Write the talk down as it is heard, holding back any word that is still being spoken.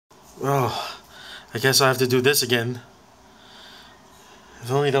Oh, I guess I have to do this again.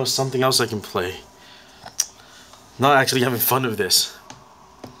 If only there was something else I can play. Not actually having fun with this.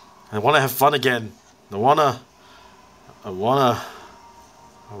 I want to have fun again. I wanna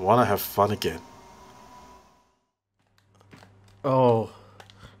have fun again. Oh,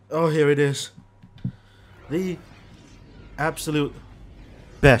 here it is. The absolute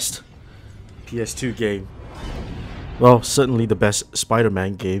best PS2 game. Well, certainly the best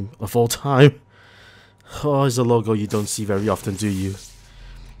Spider-Man game of all time. Oh, it's a logo you don't see very often, do you?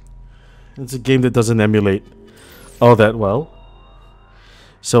 It's a game that doesn't emulate all that well.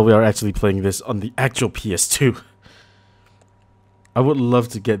 So we are actually playing this on the actual PS2. I would love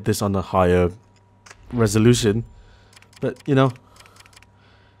to get this on a higher resolution, but you know.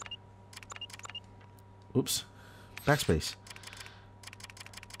 Oops. Backspace.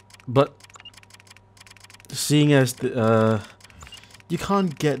 But seeing as the you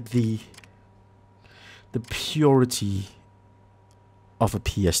can't get the purity of a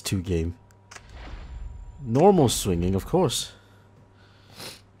PS2 game. Normal swinging, of course.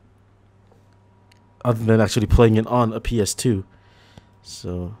 Other than actually playing it on a PS2.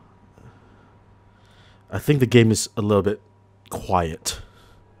 So I think the game is a little bit quiet.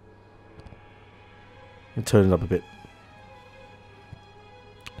 And turn it up a bit.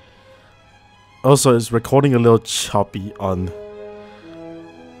 Also, it's recording a little choppy on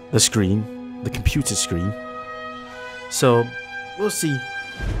the screen, the computer screen. So we'll see.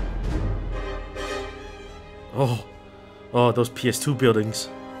 Oh, those PS2 buildings.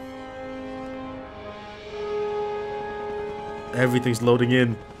 Everything's loading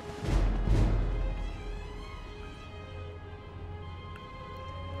in.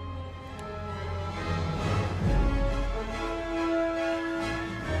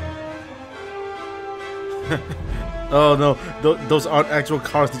 Oh no, those aren't actual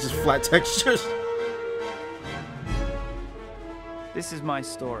cars, they're just flat textures. This is my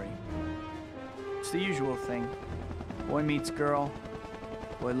story. It's the usual thing. Boy meets girl,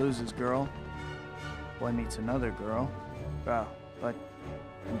 boy loses girl, boy meets another girl. Oh, but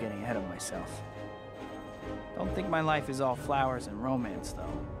I'm getting ahead of myself. Don't think my life is all flowers and romance,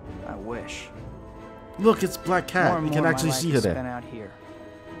 though. I wish. Look, it's Black Cat. You can actually see her there. Spent out here,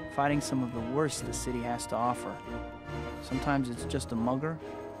 fighting some of the worst the city has to offer. Sometimes it's just a mugger.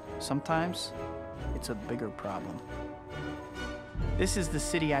 Sometimes it's a bigger problem. This is the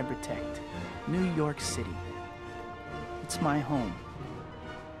city I protect. New York City. It's my home.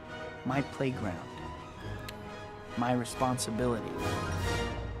 My playground. My responsibility.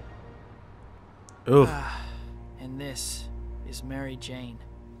 Ooh. And this is Mary Jane.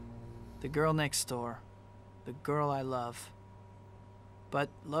 The girl next door. The girl I love. But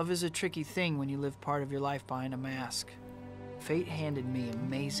love is a tricky thing when you live part of your life behind a mask. Fate handed me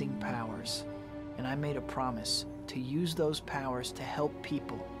amazing powers, and I made a promise to use those powers to help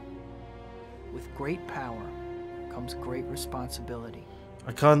people. With great power comes great responsibility.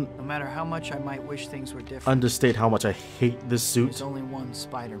 I can't No matter how much I might wish things were different, understate how much I hate this suit. there's only one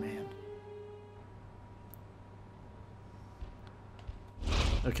Spider-Man.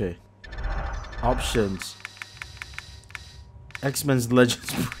 Okay. Options. X-Men's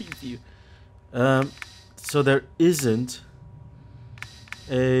Legends preview. So there isn't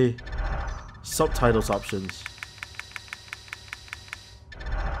a subtitles options.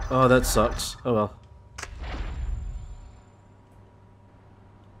 Oh, that sucks. Oh well.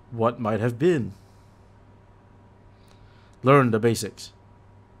 What might have been? Learn the basics.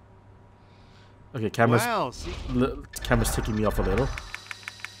 Okay, camera's taking me off a little.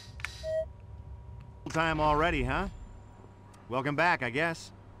 Time already, huh? Welcome back, I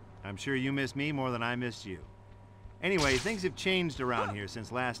guess. I'm sure you miss me more than I missed you. Anyway, things have changed around here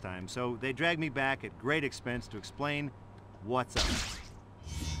since last time, so they dragged me back at great expense to explain what's up.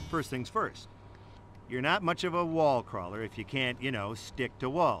 First things first. You're not much of a wall crawler if you can't, you know, stick to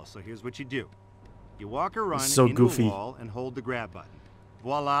walls. So here's what you do. You walk or run into a wall and hold the grab button.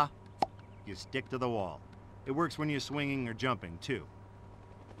 Voila. You stick to the wall. It works when you're swinging or jumping, too.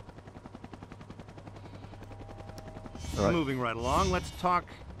 Right. Moving right along, let's talk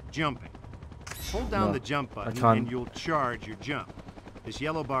jumping. Hold down the jump button and you'll charge your jump. This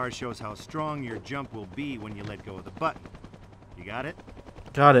yellow bar shows how strong your jump will be when you let go of the button. You got it?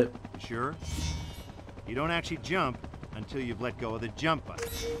 Got it. You sure? You don't actually jump until you've let go of the jump button.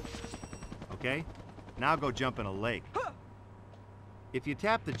 Okay? Now go jump in a lake. If you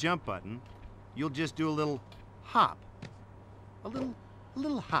tap the jump button, you'll just do a little hop. A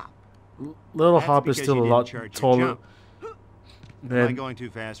little hop. Little hop is still a lot taller Am I going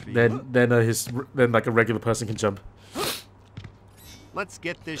too fast for you? Then like a regular person can jump. let's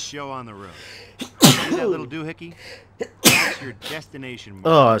get this show on the road. See that little doohickey? That's your destination marker.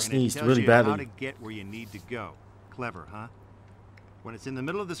 Oh, I and it sneezed tells really you badly. how to get where you need to go. Clever, huh? When it's in the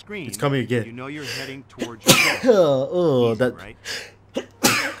middle of the screen, It's coming again. you know you're heading towards your goal. Oh, Easy, that. right?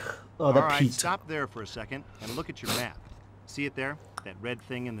 Oh, that All right, peaked. stop there for a second and look at your map. See it there? That red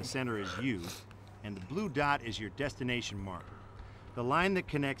thing in the center is you, and the blue dot is your destination marker. The line that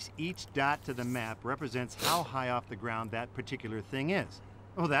connects each dot to the map represents how high off the ground that particular thing is.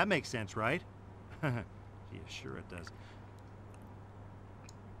 Oh, that makes sense, right? Yeah, sure it does.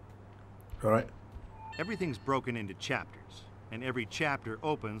 All right. Everything's broken into chapters, and every chapter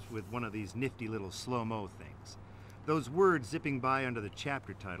opens with one of these nifty little slow-mo things. Those words zipping by under the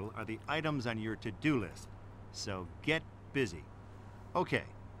chapter title are the items on your to-do list. So get busy. Okay,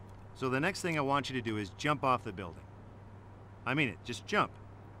 so the next thing I want you to do is jump off the building. I mean it, just jump.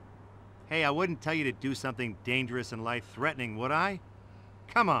 Hey, I wouldn't tell you to do something dangerous and life-threatening, would I?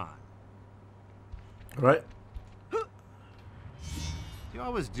 Come on. All right. You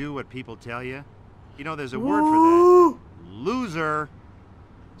always do what people tell you. You know, there's a word for that. Loser.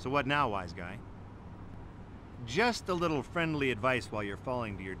 So what now, wise guy? Just a little friendly advice while you're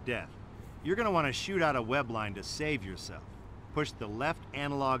falling to your death. You're going to want to shoot out a web line to save yourself. Push the left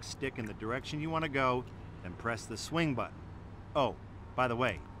analog stick in the direction you want to go, then press the swing button. Oh, by the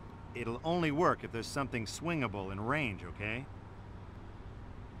way, it'll only work if there's something swingable in range, okay?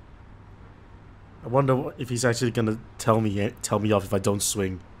 I wonder if he's actually gonna tell me off if I don't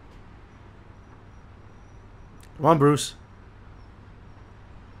swing. Come on, Bruce.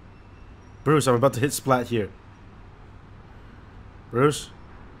 Bruce, I'm about to hit splat here. Bruce.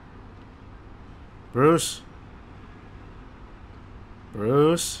 Bruce.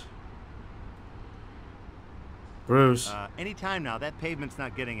 Bruce. Bruce. Anytime now, that pavement's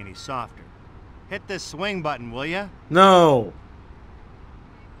not getting any softer. Hit the swing button, will ya? No.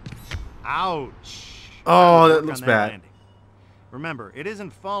 Ouch. Oh, Good that work looks on bad. landing. Remember, it isn't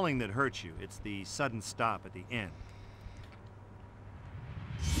falling that hurts you, it's the sudden stop at the end.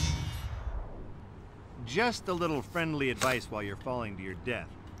 Just a little friendly advice while you're falling to your death.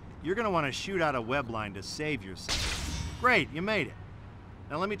 You're going to want to shoot out a web line to save yourself. Great, you made it.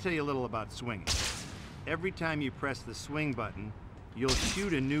 Now let me tell you a little about swinging. Every time you press the swing button, you'll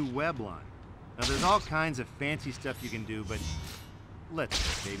shoot a new web line. Now there's all kinds of fancy stuff you can do, but let's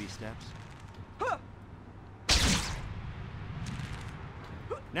take baby steps.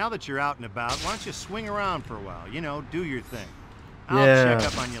 Now that you're out and about, why don't you swing around for a while? You know, do your thing. I'll check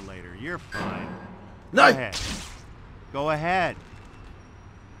up on you later. You're fine. Go ahead. Go ahead.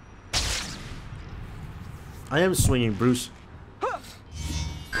 I am swinging, Bruce.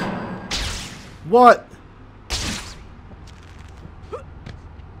 What?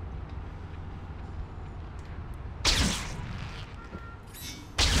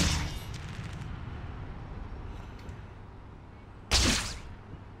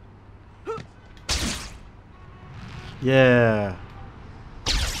 Yeah.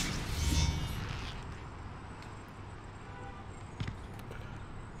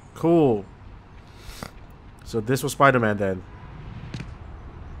 Cool. So this was Spider-Man then.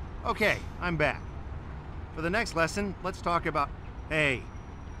 Okay, I'm back. For the next lesson, let's talk about... Hey,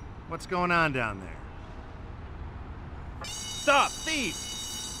 what's going on down there? Stop,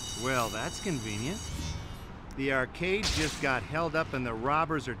 thief! Well, that's convenient. The arcade just got held up and the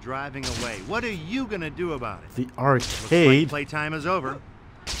robbers are driving away. What are you gonna do about it? The Looks like arcade? playtime is over.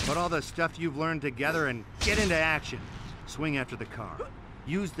 Put all the stuff you've learned together and get into action. Swing after the car.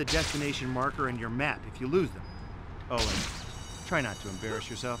 Use the destination marker and your map if you lose them. Oh, and try not to embarrass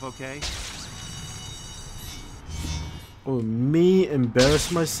yourself, okay? Oh, me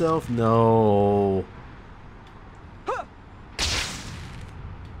embarrass myself? No.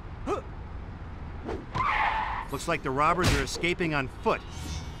 Looks like the robbers are escaping on foot.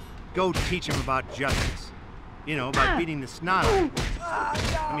 Go teach them about justice. You know, by beating the snot out of them.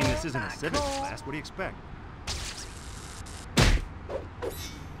 I mean, this isn't a civics class. What do you expect?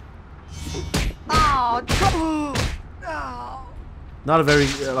 Not a very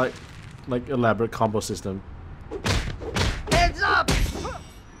like elaborate combo system. Heads up!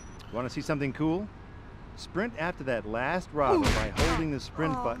 Want to see something cool? Sprint after that last robber by holding the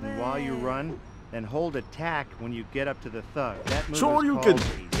sprint button while you run, then hold attack when you get up to the thug. That move Sure is you called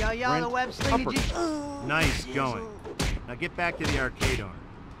can. a Yo, the web sprint slingy. uppercut. Nice going. Now get back to the arcade owner.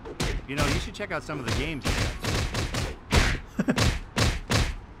 You know, you should check out some of the games you got.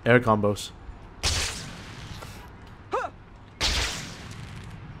 Air combos.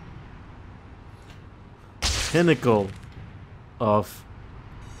 Pinnacle of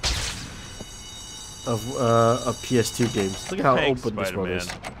of PS2 games. Look at how Thanks, open this one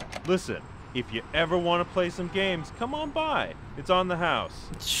Spider-Man. is. Listen, if you ever want to play some games, come on by. It's on the house.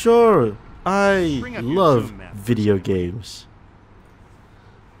 Sure, I Bring up your love zoom map. video games.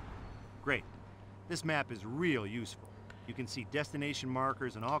 Great. This map is real useful. You can see destination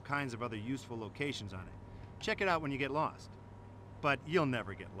markers and all kinds of other useful locations on it. Check it out when you get lost. But you'll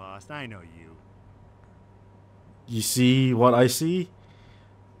never get lost, I know you. You see what I see?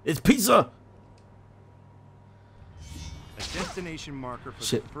 It's pizza! A destination marker for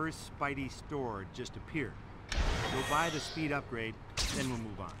Shit. the first Spidey store just appeared. You'll buy the speed upgrade, then we'll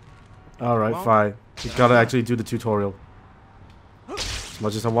move on. Alright, Well, fine. You then gotta I'm actually do the tutorial. As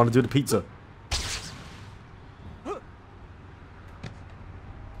much as I want to do the pizza.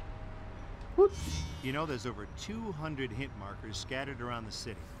 You know, there's over 200 hint markers scattered around the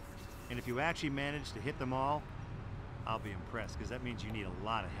city. And if you actually manage to hit them all, I'll be impressed, because that means you need a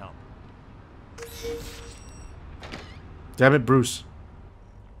lot of help. Damn it, Bruce.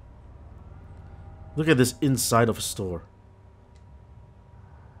 Look at this inside of a store.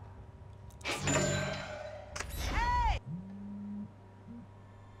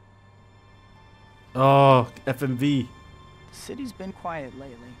 Oh, FMV. The city's been quiet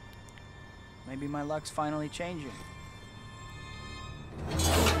lately. Maybe my luck's finally changing.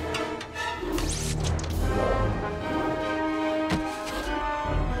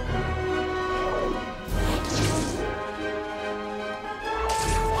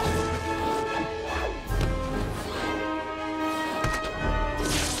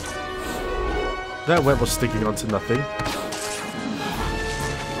 That web was sticking onto nothing.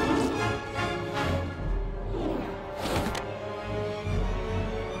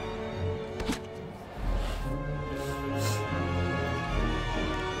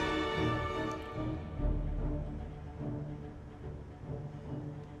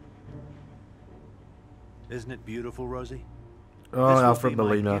 Isn't it beautiful, Rosie? Oh, This will Alfred be my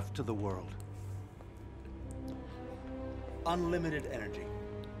Molina. gift to the world. Unlimited energy.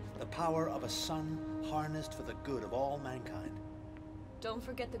 The power of a sun harnessed for the good of all mankind. Don't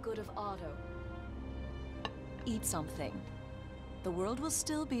forget the good of Otto. Eat something. The world will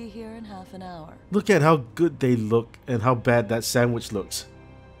still be here in half an hour. Look at how good they look and how bad that sandwich looks.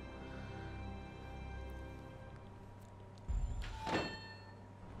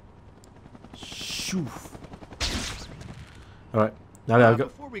 Shoo. Alright, now I go.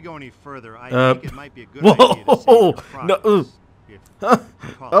 Before we go any further, I think it might be a good Whoa! idea to save the No, progress, if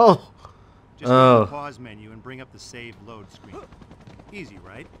you call it. Oh! Just go to Oh. the pause menu and bring up the save load screen. Easy,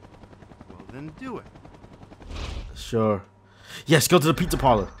 right? Well, then do it. Sure. Yes, go to the pizza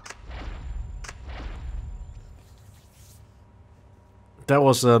parlor. That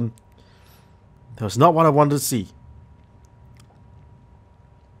was not what I wanted to see.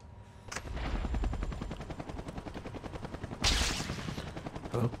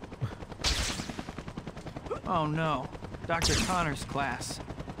 Oh no, Dr. Connor's class.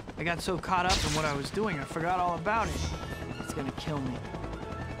 I got so caught up in what I was doing, I forgot all about it. It's gonna kill me.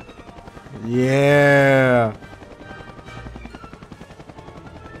 Yeah.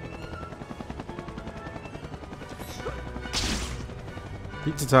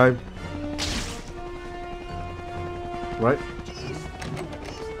 Pizza time. Right?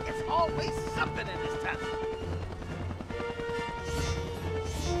 It's always something in this town.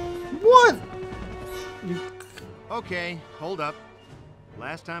 What? Okay, hold up.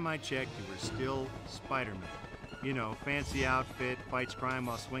 Last time I checked, you were still Spider-Man. You know, fancy outfit, fights crime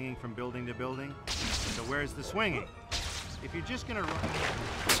while swinging from building to building. So where's the swinging? If you're just gonna run...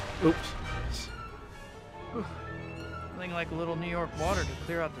 Oops. Nothing like a little New York water to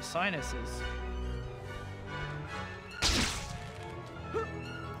clear out the sinuses.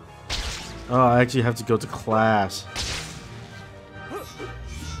 Oh, I actually have to go to class.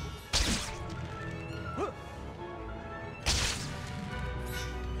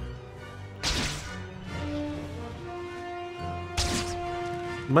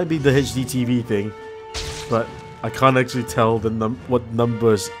 Might be the HD TV thing, but I can't actually tell the what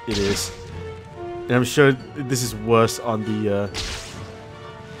numbers it is. And I'm sure this is worse on the.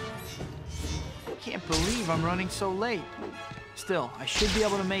 I can't believe I'm running so late. Still, I should be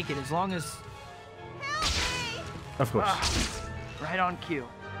able to make it as long as... Of course. Right on cue.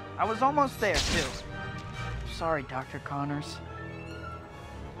 I was almost there, too. Sorry, Dr. Connors.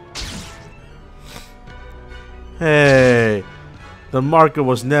 Hey, the marker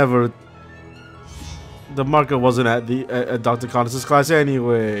was never. The marker wasn't at the at Dr. Connors' class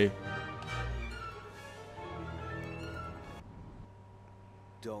anyway.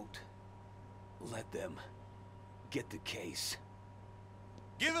 Don't let them get the case.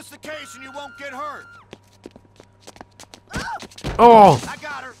 Give us the case and you won't get hurt. Oh! I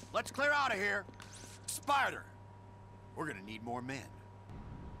got her. Let's clear out of here. Spider, we're gonna need more men.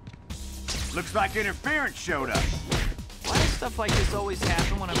 Looks like interference showed up. Why does stuff like this always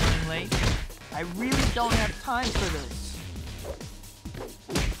happen when I'm running late? I really don't have time for this.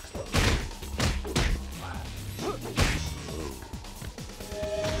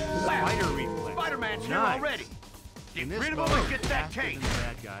 Spider reflex. Spider-Man's here Nice. already. In Get this rid of him mode, and get that faster case. than the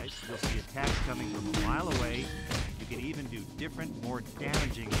bad guys, you'll see attacks coming from a mile away. You can even do different, more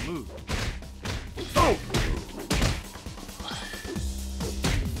damaging moves. Oh!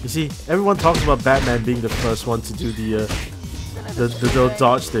 You see, everyone talks about Batman being the first one to do the little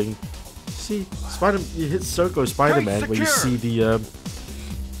dodge thing. See, you hit circle Spider-Man where you see the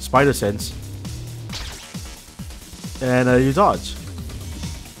spider sense, and you dodge.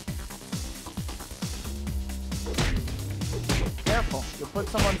 Careful, you'll put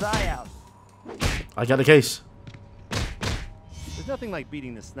someone's eye out. I got the case. There's nothing like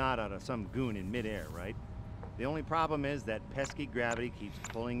beating the snot out of some goon in midair, right? The only problem is that pesky gravity keeps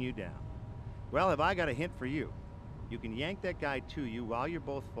pulling you down. Well, have I got a hint for you? You can yank that guy to you while you're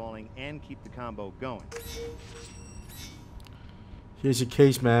both falling and keep the combo going. Here's your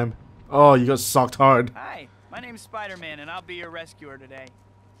case, ma'am. Oh, you got socked hard. Hi, my name's Spider-Man, and I'll be your rescuer today.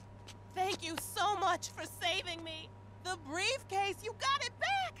 Thank you so much for saving me. The briefcase, you got it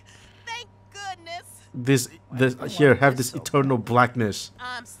back. Thank goodness. This here, have this eternal blackness.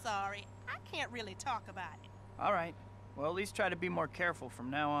 I'm sorry. I can't really talk about it. All right. Well, at least try to be more careful from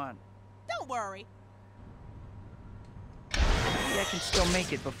now on. Don't worry. Maybe I can still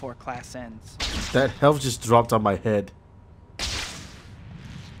make it before class ends. That health just dropped on my head.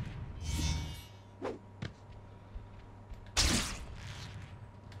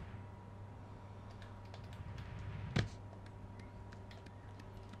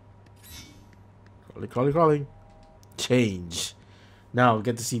 Crawling. Change. Now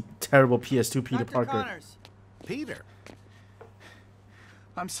get to see terrible PS2 Peter Dr. Parker. Connors, Peter.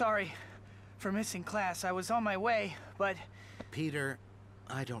 I'm sorry for missing class. I was on my way, but... Peter,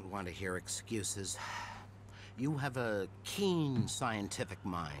 I don't want to hear excuses. You have a keen scientific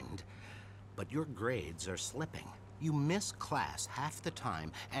mind, but your grades are slipping. You miss class half the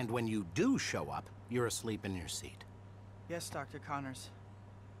time, and when you do show up, you're asleep in your seat. Yes, Dr. Connors.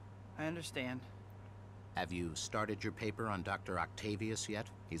 I understand. Have you started your paper on Dr. Octavius yet?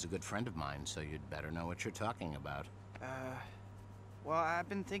 He's a good friend of mine, so you'd better know what you're talking about. Well, I've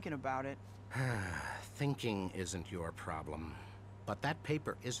been thinking about it. Thinking isn't your problem. But that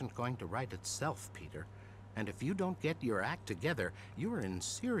paper isn't going to write itself, Peter. And if you don't get your act together, you're in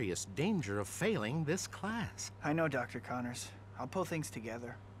serious danger of failing this class. I know, Dr. Connors. I'll pull things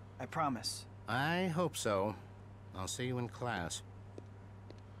together. I promise. I hope so. I'll see you in class.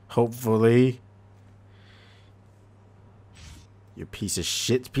 Hopefully. You piece of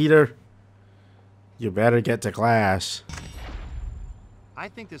shit, Peter. You better get to class. I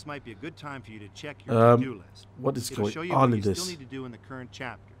think this might be a good time for you to check your to-do list. What is It'll going show you on what in you this? still need to do in the current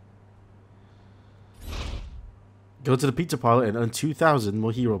chapter. Go to the pizza parlor and earn 2,000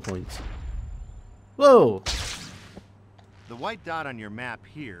 more hero points. Whoa! The white dot on your map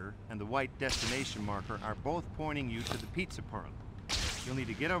here and the white destination marker are both pointing you to the pizza parlor. You'll need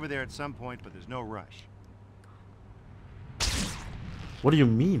to get over there at some point, but there's no rush. What do you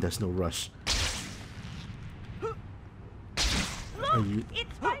mean there's no rush? Look,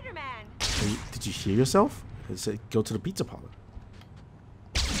 it's Spider-Man. Did you hear yourself? It said go to the pizza parlor.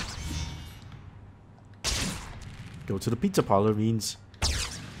 Go to the pizza parlor means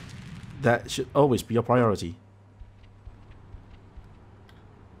that should always be a priority.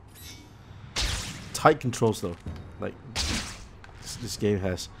 Tight controls though. Like this game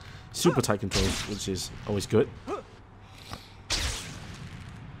has super tight controls, which is always good.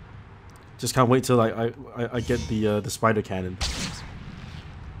 Just can't wait till I get the spider cannon.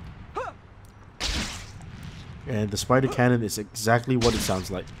 And the spider cannon is exactly what it sounds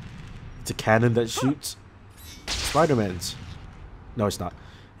like. It's a cannon that shoots Spider-Mans. No, it's not.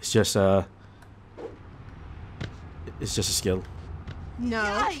 It's just a skill.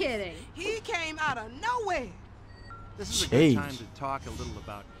 No kidding. He came out of nowhere. This is a good time to talk a little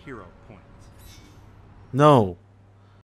about hero points. No.